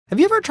Have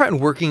you ever tried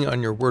working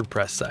on your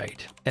WordPress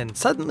site and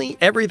suddenly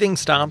everything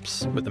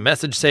stops with a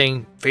message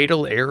saying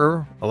fatal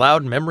error,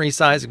 allowed memory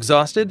size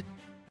exhausted?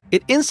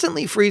 It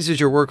instantly freezes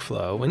your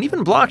workflow and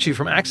even blocks you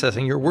from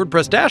accessing your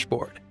WordPress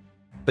dashboard.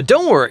 But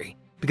don't worry,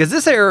 because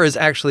this error is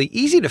actually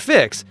easy to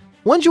fix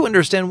once you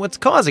understand what's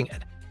causing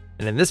it.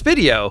 And in this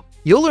video,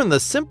 you'll learn the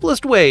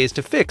simplest ways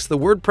to fix the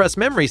WordPress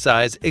memory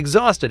size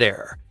exhausted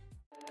error.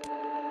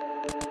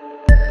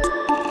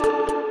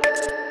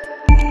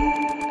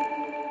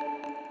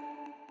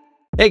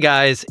 Hey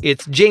guys,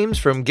 it's James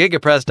from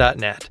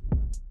GigaPress.net.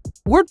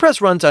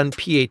 WordPress runs on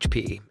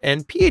PHP,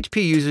 and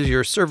PHP uses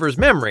your server's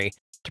memory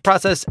to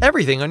process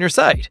everything on your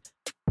site.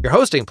 Your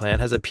hosting plan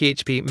has a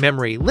PHP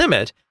memory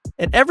limit,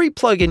 and every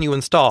plugin you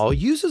install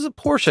uses a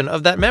portion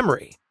of that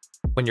memory.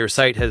 When your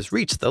site has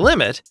reached the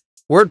limit,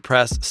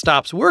 WordPress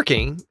stops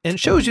working and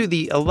shows you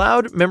the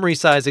allowed memory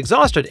size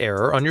exhausted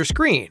error on your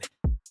screen.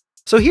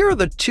 So here are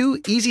the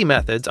two easy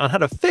methods on how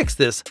to fix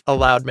this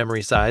allowed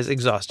memory size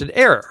exhausted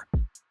error.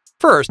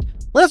 First,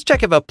 let's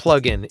check if a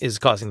plugin is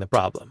causing the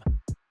problem.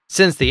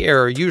 Since the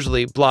error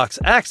usually blocks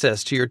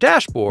access to your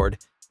dashboard,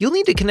 you'll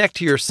need to connect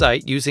to your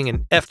site using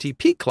an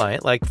FTP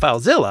client like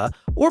FileZilla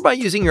or by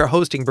using your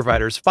hosting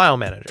provider's file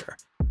manager.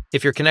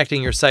 If you're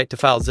connecting your site to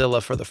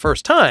FileZilla for the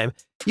first time,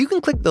 you can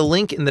click the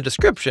link in the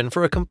description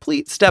for a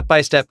complete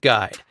step-by-step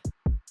guide.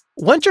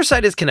 Once your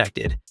site is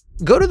connected,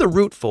 go to the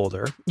root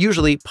folder,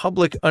 usually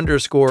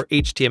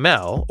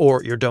public_HTML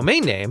or your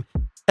domain name,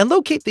 and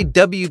locate the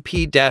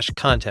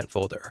wp-content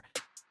folder.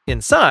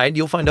 Inside,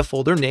 you'll find a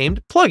folder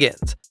named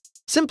Plugins.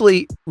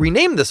 Simply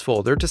rename this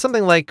folder to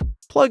something like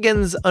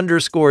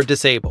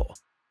plugins_disable.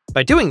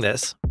 By doing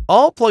this,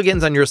 all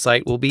plugins on your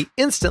site will be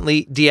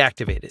instantly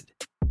deactivated.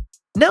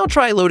 Now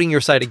try loading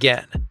your site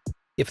again.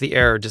 If the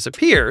error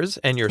disappears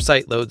and your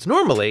site loads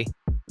normally,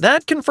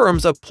 that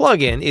confirms a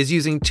plugin is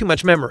using too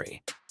much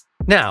memory.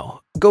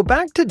 Now, go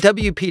back to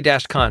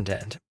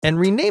wp-content and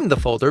rename the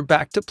folder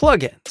back to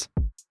Plugins.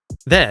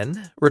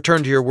 Then,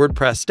 return to your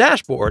WordPress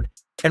dashboard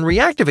and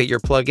reactivate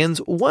your plugins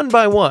one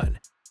by one,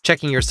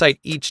 checking your site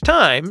each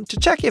time to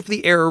check if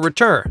the error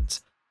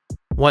returns.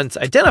 Once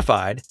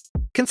identified,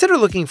 consider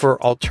looking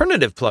for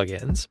alternative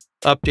plugins,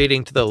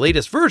 updating to the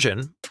latest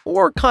version,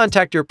 or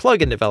contact your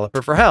plugin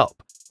developer for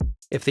help.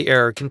 If the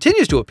error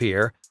continues to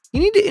appear,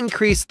 you need to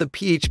increase the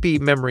PHP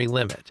memory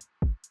limit.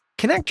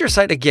 Connect your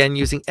site again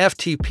using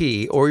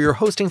FTP or your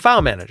hosting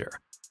file manager.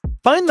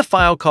 Find the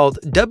file called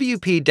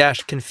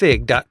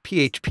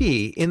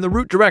wp-config.php in the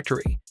root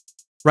directory.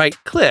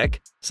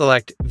 Right-click,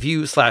 select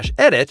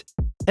View/Edit,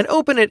 and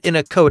open it in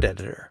a code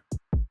editor.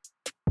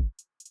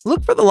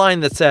 Look for the line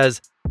that says,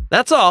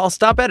 "That's all,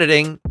 stop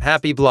editing,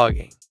 happy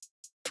blogging."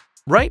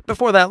 Right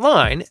before that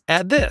line,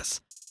 add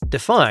this.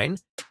 Define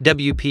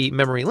WP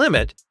memory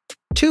limit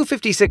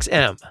 256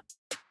 M.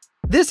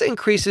 This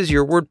increases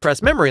your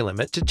WordPress memory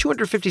limit to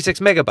 256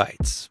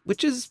 megabytes,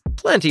 which is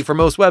plenty for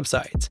most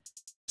websites.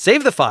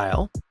 Save the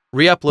file,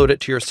 re-upload it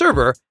to your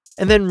server,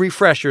 and then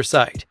refresh your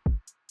site.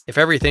 If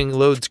everything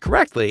loads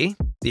correctly,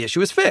 the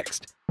issue is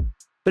fixed.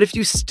 But if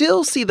you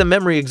still see the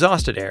memory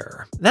exhausted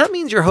error, that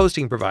means your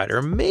hosting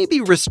provider may be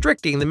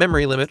restricting the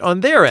memory limit on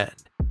their end.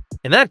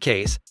 In that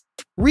case,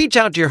 reach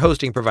out to your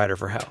hosting provider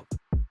for help.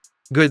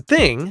 Good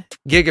thing,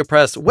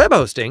 GigaPress Web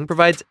Hosting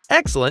provides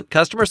excellent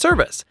customer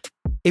service.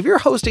 If you're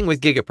hosting with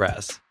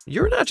GigaPress,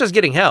 you're not just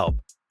getting help,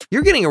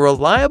 you're getting a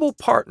reliable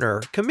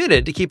partner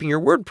committed to keeping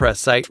your WordPress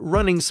site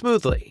running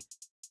smoothly.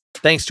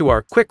 Thanks to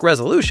our quick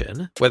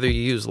resolution, whether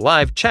you use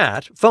live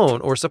chat,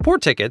 phone, or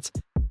support tickets,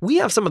 we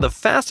have some of the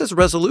fastest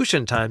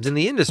resolution times in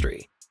the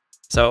industry.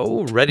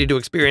 So, ready to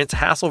experience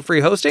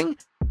hassle-free hosting?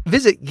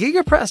 Visit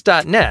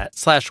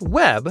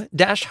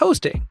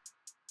gigapress.net/web-hosting.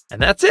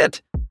 And that's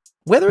it.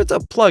 Whether it's a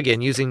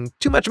plugin using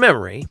too much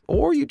memory,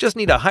 or you just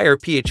need a higher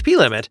PHP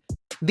limit,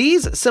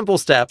 these simple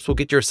steps will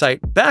get your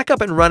site back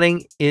up and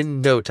running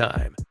in no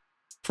time.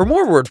 For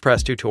more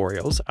WordPress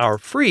tutorials, our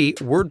free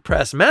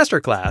WordPress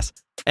Masterclass,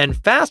 and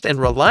fast and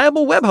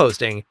reliable web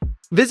hosting,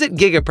 visit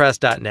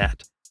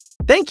gigapress.net.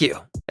 Thank you,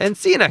 and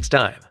see you next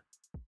time.